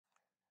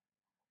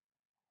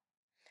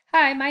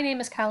Hi, my name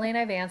is Colleen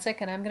Ivancic,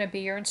 and I'm going to be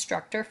your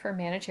instructor for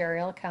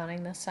managerial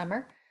accounting this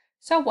summer.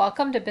 So,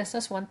 welcome to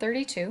Business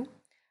 132.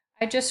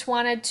 I just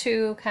wanted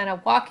to kind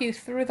of walk you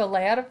through the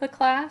layout of the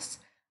class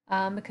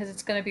because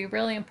it's going to be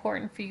really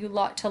important for you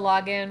to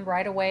log in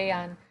right away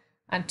on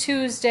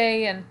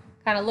Tuesday and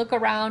kind of look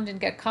around and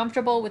get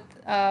comfortable with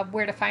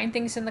where to find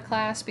things in the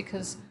class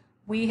because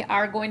we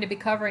are going to be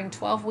covering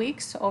 12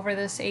 weeks over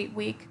this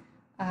 8-week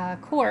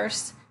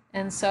course.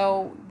 And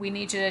so we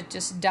need you to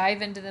just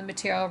dive into the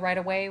material right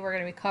away. We're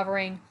going to be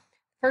covering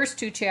first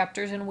two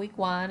chapters in week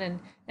one,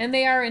 and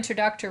they are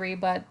introductory,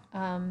 but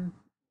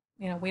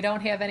we don't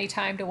have any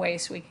time to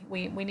waste.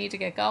 We need to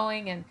get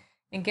going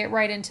and get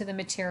right into the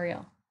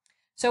material.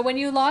 So when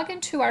you log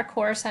into our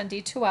course on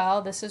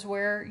D2L, this is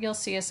where you'll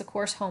see is the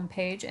course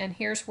homepage, and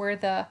here's where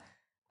the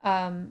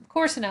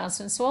course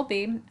announcements will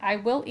be. I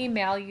will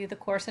email you the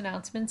course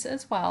announcements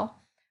as well.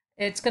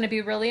 It's going to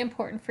be really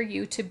important for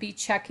you to be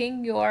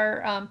checking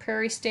your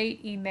Prairie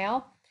State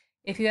email.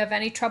 If you have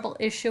any trouble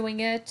issuing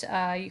it,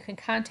 you can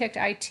contact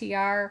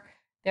ITR.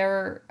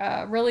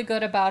 They're really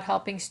good about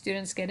helping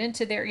students get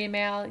into their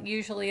email.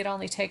 Usually it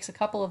only takes a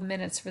couple of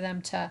minutes for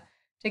them to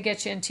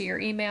get you into your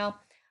email.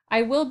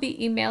 I will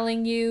be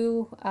emailing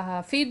you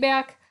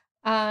feedback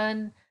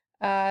on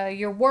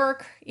your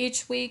work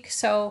each week,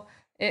 so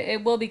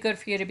it will be good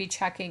for you to be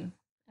checking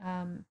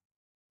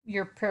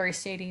your Prairie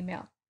State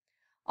email.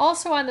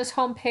 Also on this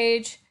home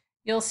page,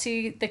 you'll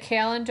see the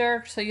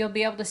calendar, so you'll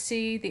be able to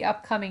see the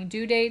upcoming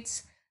due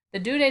dates. The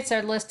due dates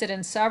are listed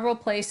in several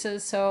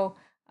places, so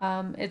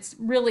it's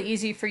really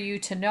easy for you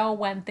to know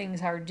when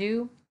things are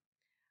due.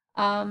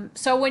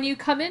 So when you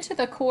come into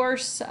the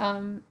course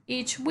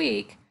each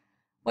week,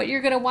 what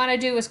you're going to want to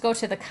do is go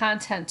to the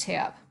content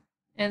tab.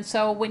 And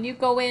so when you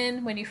go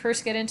in, when you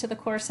first get into the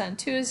course on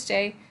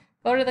Tuesday,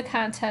 go to the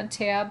content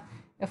tab.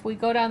 If we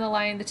go down the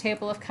line, the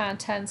table of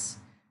contents,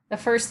 the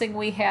first thing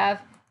we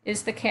have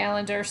is the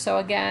calendar. So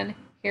again,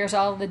 here's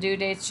all of the due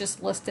dates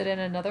just listed in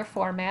another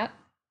format.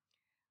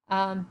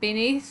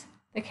 Beneath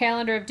the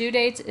calendar of due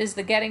dates is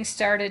the Getting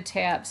Started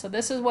tab. So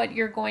this is what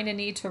you're going to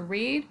need to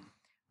read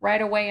right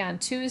away on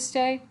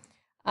Tuesday.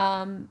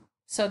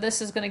 So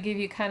this is going to give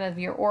you kind of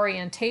your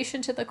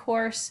orientation to the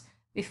course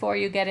before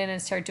you get in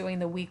and start doing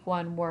the week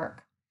one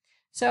work.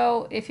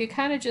 So if you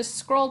kind of just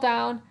scroll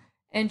down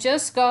and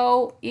just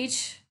go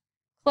each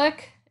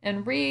click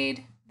and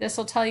read, this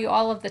will tell you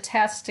all of the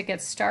tasks to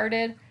get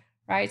started,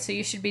 right? So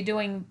you should be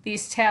doing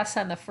these tasks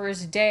on the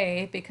first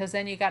day because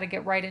then you got to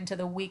get right into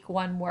the week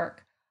one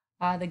work.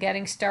 The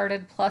Getting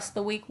Started plus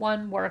the week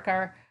one work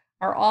are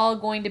all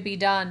going to be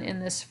done in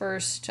this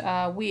first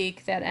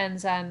week that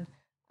ends on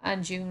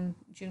June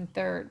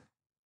 3rd.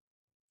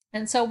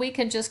 And so we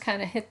can just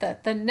kind of hit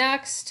the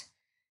next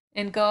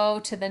and go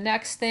to the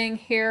next thing.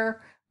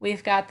 Here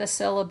we've got the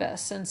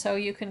syllabus, and so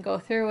you can go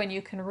through and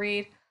you can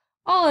read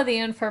all of the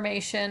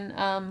information,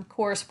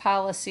 course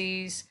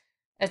policies,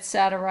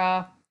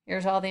 etc.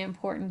 Here's all the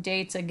important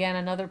dates. Again,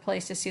 another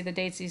place to see the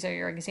dates. These are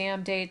your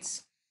exam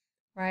dates,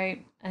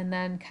 right? And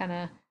then kind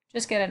of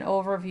just get an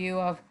overview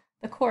of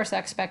the course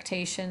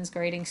expectations,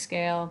 grading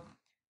scale,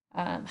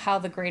 how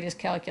the grade is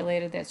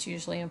calculated. That's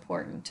usually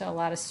important to a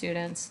lot of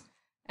students.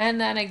 And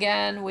then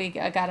again, we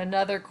got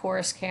another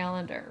course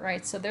calendar,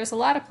 right? So there's a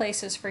lot of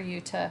places for you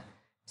to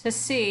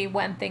see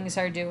when things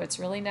are due. It's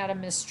really not a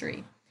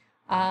mystery.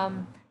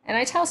 And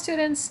I tell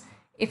students,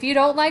 if you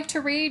don't like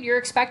to read, you're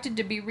expected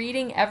to be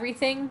reading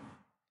everything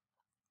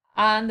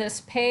on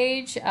this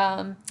page.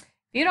 If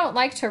you don't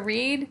like to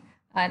read,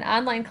 an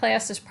online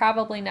class is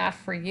probably not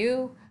for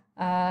you.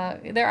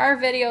 There are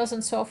videos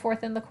and so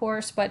forth in the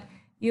course, but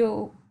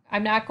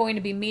I'm not going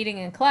to be meeting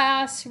in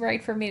class,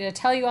 right, for me to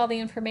tell you all the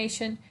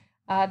information.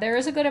 There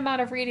is a good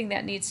amount of reading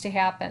that needs to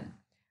happen.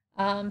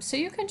 So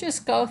you can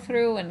just go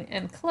through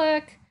and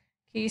click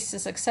Keys to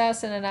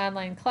Success in an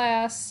Online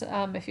Class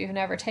if you've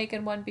never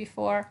taken one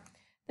before.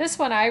 This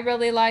one I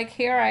really like.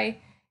 Here I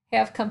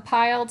have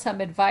compiled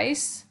some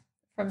advice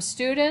from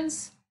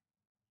students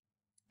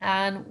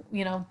on,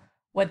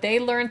 what they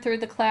learned through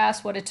the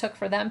class, what it took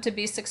for them to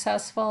be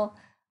successful.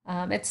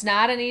 It's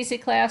not an easy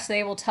class.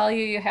 They will tell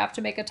you have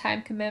to make a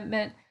time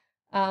commitment.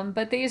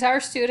 But these are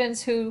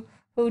students who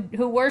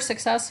were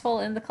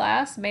successful in the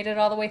class, made it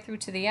all the way through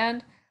to the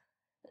end.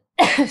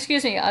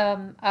 Excuse me,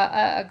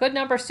 a good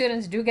number of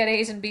students do get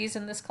A's and B's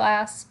in this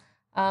class.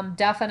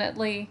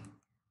 Definitely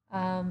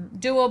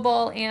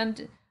doable,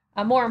 and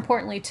more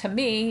importantly to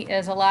me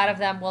is a lot of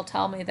them will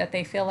tell me that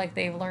they feel like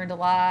they've learned a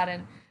lot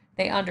and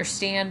they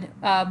understand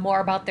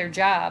more about their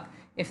job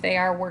if they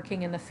are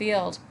working in the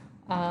field,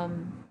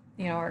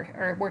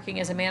 or working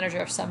as a manager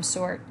of some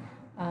sort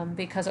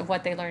because of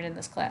what they learned in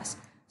this class.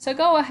 So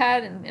go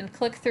ahead and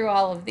click through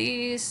all of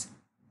these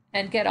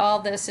and get all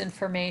this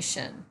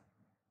information.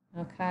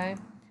 Okay,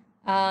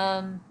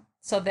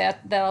 so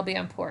that'll be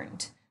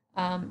important.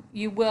 One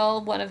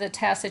of the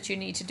tasks that you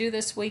need to do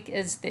this week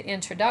is the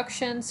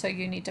introduction. So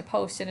you need to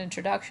post an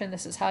introduction.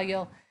 This is how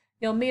you'll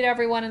meet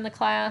everyone in the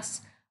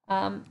class,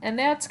 and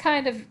that's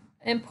kind of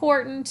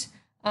important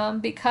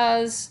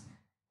because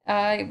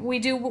we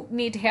do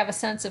need to have a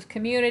sense of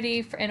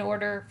community in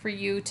order for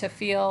you to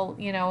feel,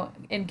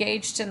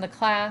 engaged in the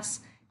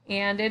class.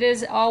 And it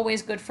is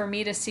always good for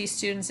me to see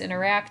students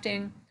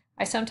interacting.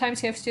 I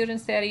sometimes have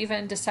students that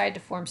even decide to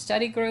form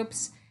study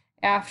groups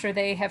after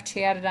they have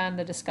chatted on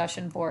the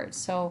discussion board.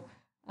 So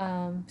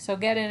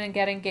get in and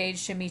get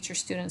engaged and meet your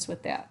students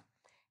with that.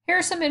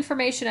 Here's some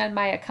information on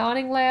My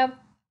Accounting Lab.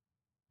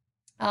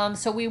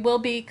 So we will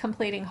be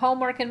completing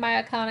homework in My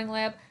Accounting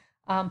Lab.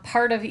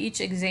 Part of each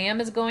exam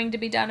is going to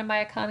be done in My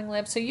Accounting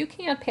Lab, so you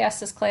can't pass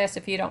this class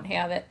if you don't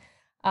have it.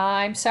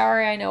 I'm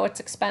sorry, I know it's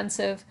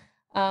expensive.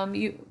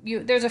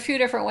 There's a few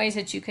different ways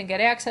that you can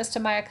get access to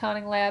My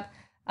Accounting Lab.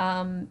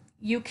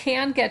 You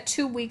can get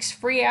 2 weeks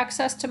free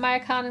access to My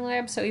Accounting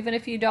Lab, so even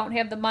if you don't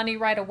have the money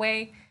right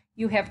away,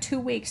 you have 2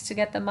 weeks to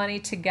get the money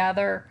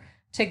together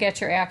to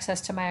get your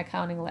access to My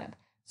Accounting Lab.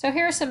 So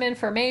here's some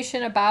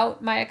information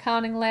about My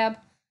Accounting Lab,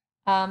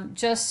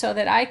 just so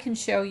that I can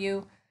show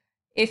you.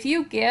 If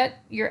you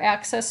get your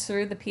access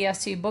through the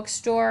PSC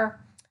bookstore,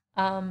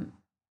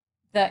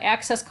 the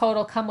access code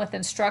will come with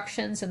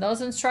instructions, and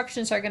those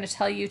instructions are going to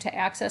tell you to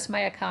access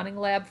My Accounting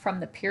Lab from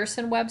the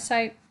Pearson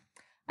website.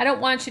 I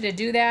don't want you to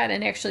do that,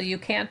 and actually you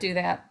can't do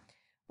that.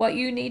 What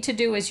you need to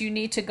do is you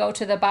need to go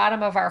to the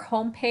bottom of our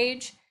home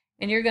page,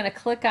 and you're going to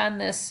click on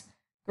this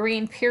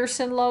green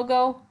Pearson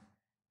logo,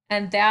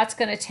 and that's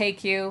going to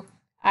take you,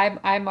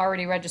 I'm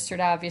already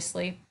registered,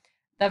 obviously.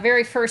 The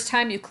very first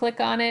time you click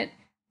on it,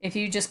 if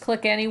you just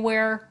click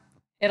anywhere,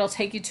 it'll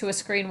take you to a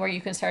screen where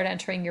you can start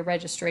entering your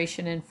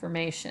registration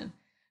information.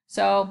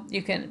 So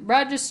you can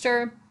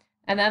register,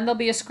 and then there'll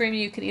be a screen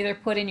you can either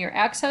put in your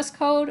access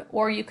code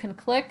or you can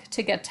click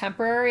to get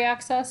temporary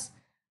access.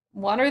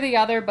 One or the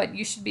other, but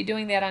you should be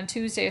doing that on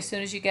Tuesday as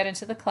soon as you get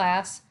into the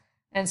class.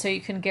 And so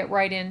you can get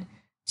right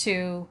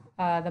into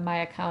the My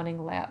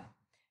Accounting Lab.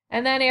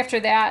 And then after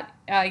that,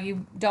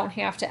 you don't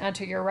have to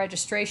enter your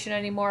registration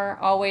anymore.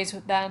 Always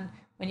then,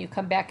 when you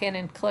come back in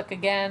and click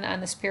again on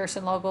this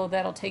Pearson logo,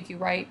 that'll take you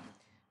right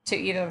to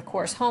either the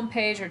course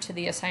homepage or to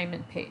the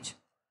assignment page.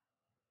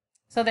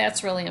 So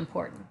that's really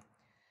important.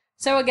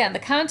 So again, the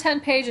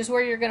content page is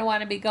where you're going to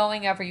want to be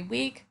going every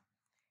week.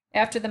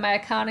 After the My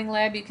Accounting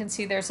Lab, you can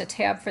see there's a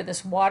tab for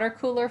this water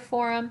cooler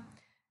forum.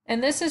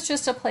 And this is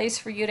just a place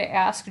for you to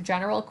ask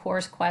general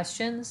course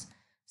questions.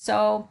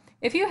 So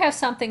if you have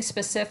something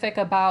specific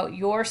about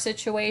your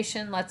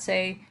situation, let's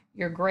say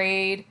your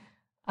grade,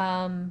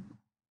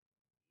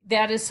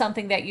 that is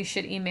something that you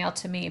should email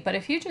to me. But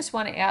if you just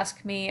want to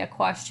ask me a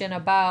question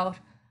about,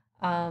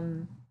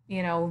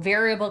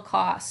 variable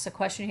costs, a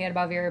question you had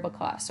about variable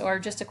costs, or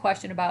just a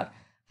question about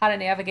how to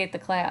navigate the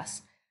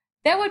class,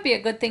 that would be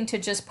a good thing to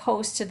just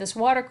post to this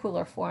water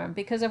cooler forum,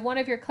 because if one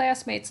of your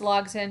classmates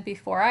logs in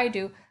before I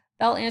do,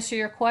 they'll answer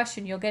your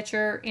question. You'll get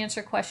your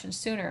answer question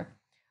sooner.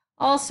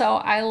 Also,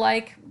 I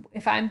like,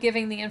 if I'm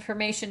giving the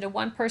information to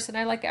one person,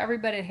 I like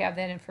everybody to have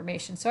that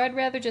information. So I'd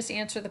rather just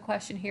answer the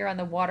question here on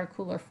the water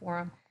cooler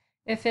forum.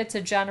 If it's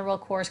a general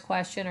course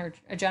question or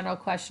a general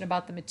question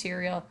about the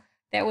material,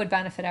 that would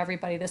benefit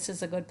everybody. This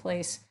is a good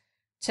place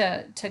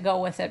to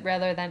go with it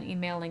rather than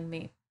emailing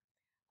me.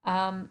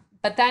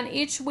 But then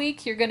each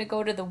week you're going to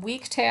go to the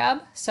week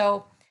tab.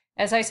 So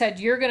as I said,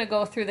 you're going to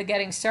go through the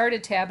Getting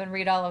Started tab and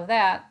read all of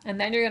that. And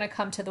then you're going to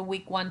come to the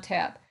week 1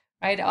 tab,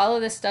 right? All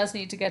of this does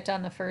need to get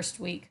done the first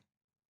week.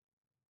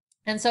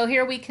 And so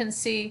here we can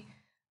see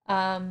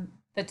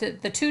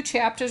the 2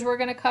 chapters we're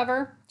going to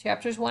cover,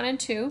 chapters 1 and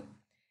 2.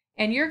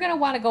 And you're going to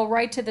want to go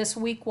right to this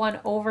week 1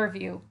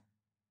 overview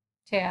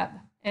tab.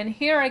 And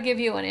here I give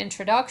you an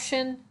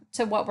introduction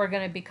to what we're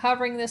going to be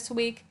covering this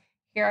week.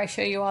 Here I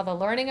show you all the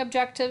learning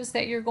objectives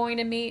that you're going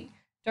to meet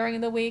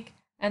during the week.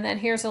 And then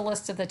here's a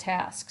list of the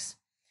tasks.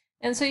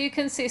 And so you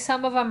can see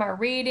some of them are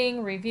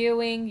reading,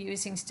 reviewing,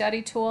 using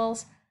study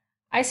tools.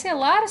 I see a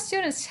lot of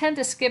students tend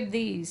to skip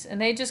these and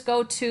they just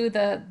go to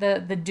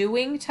the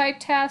doing type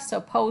tasks,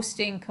 so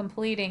posting,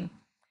 completing.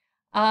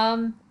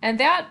 And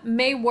that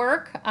may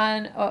work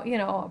on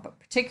a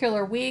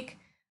particular week,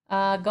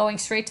 going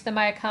straight to the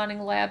My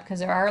Accounting Lab, because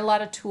there are a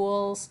lot of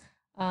tools.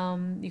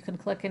 You can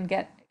click and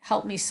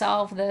help me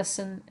solve this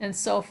and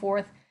so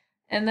forth.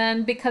 And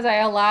then because I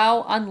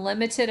allow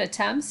unlimited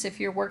attempts, if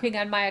you're working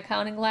on My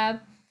Accounting Lab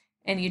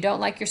and you don't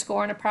like your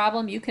score on a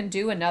problem, you can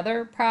do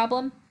another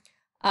problem.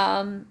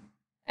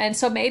 And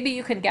so maybe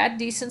you can get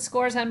decent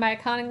scores on My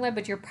Accounting Lab,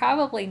 but you're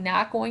probably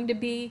not going to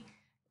be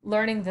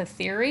learning the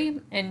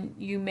theory, and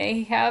you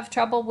may have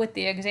trouble with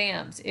the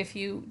exams if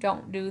you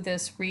don't do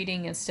this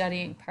reading and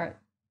studying part.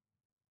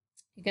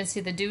 You can see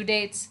the due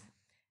dates,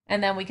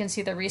 and then we can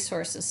see the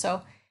resources.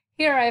 So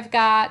here I've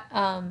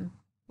got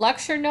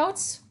lecture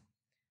notes,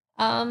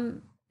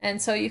 and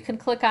so you can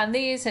click on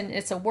these, and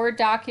it's a Word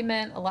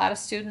document. A lot of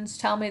students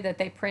tell me that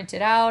they print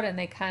it out and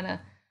they kind of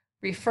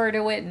refer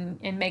to it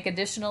and make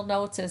additional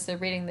notes as they're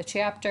reading the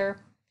chapter.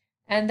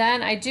 And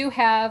then I do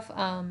have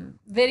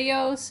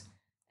videos.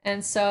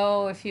 And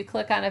so if you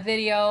click on a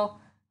video,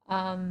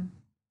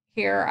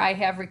 here I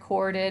have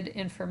recorded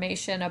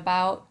information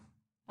about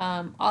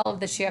all of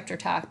the chapter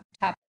topics.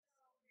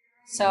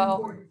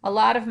 So a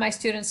lot of my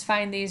students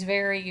find these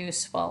very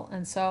useful.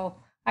 And so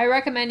I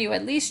recommend you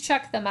at least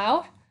check them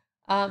out.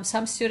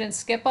 Some students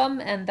skip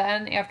them, and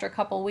then after a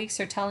couple weeks,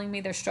 they're telling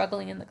me they're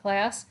struggling in the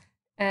class.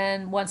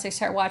 And once they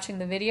start watching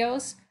the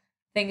videos,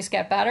 things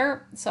get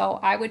better. So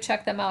I would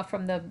check them out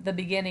from the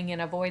beginning and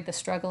avoid the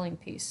struggling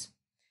piece.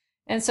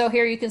 And so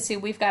here you can see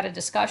we've got a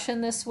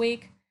discussion this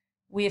week.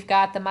 We've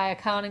got the My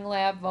Accounting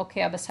Lab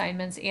vocab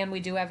assignments, and we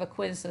do have a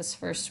quiz this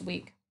first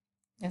week.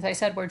 As I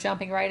said, we're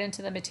jumping right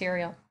into the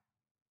material.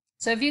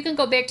 So if you can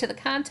go back to the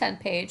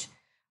content page,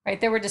 right,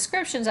 there were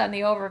descriptions on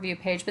the overview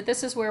page, but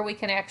this is where we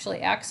can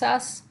actually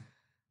access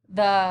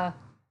the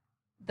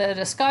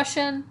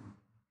discussion,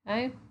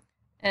 okay?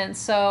 And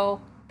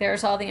so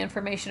there's all the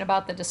information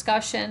about the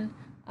discussion.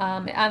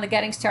 On the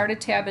Getting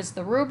Started tab is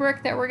the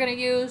rubric that we're going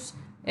to use.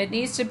 It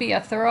needs to be a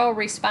thorough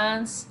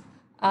response.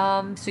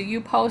 So you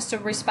post a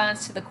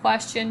response to the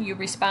question, you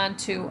respond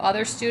to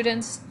other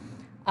students,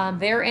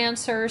 their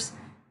answers,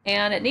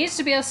 and it needs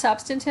to be a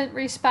substantive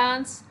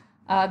response.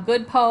 A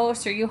good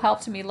post or you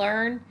helped me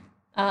learn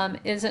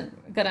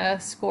isn't going to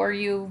score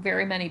you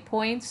very many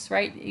points,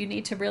 right? You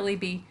need to really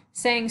be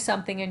saying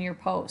something in your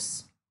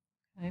posts.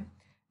 Okay?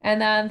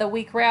 And then the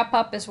week wrap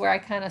up is where I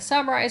kind of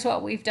summarize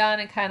what we've done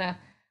and kind of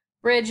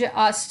bridge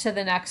us to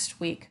the next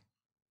week.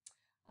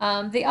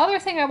 The other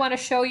thing I want to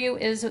show you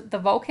is the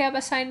vocab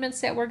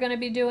assignments that we're going to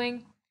be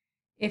doing.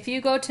 If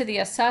you go to the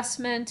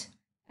assessment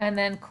and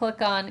then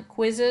click on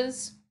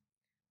quizzes,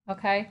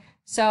 okay,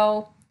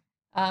 so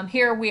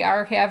here we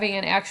are having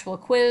an actual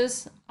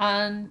quiz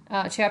on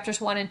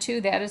chapters 1 and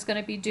 2. That is going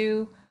to be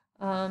due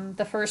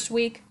the first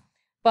week.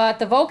 But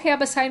the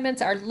vocab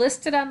assignments are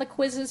listed on the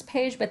quizzes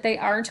page, but they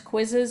aren't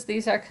quizzes.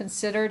 These are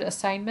considered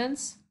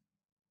assignments.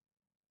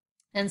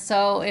 And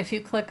so if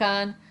you click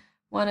on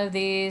one of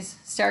these,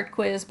 start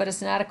quiz, but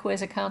it's not a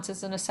quiz, it counts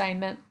as an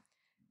assignment.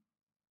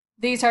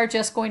 These are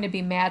just going to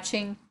be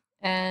matching,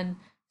 and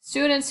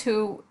students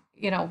who,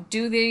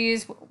 do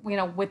these,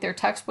 with their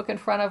textbook in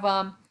front of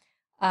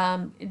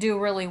them, do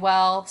really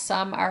well.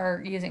 Some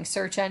are using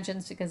search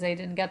engines because they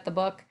didn't get the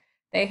book.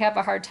 They have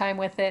a hard time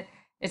with it.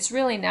 It's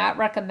really not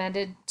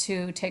recommended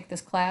to take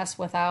this class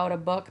without a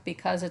book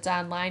because it's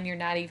online. You're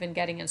not even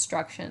getting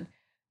instruction,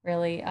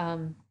 really.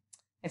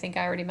 I think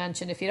I already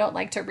mentioned if you don't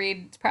like to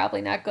read, it's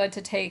probably not good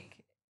to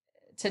take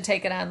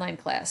an online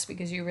class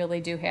because you really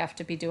do have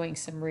to be doing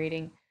some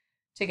reading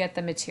to get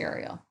the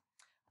material.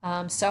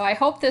 So I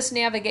hope this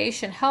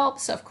navigation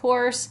helps. Of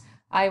course,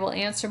 I will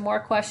answer more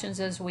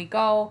questions as we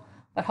go,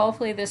 but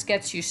hopefully this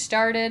gets you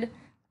started.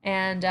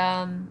 And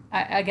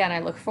again, I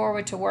look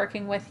forward to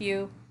working with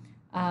you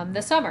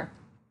this summer.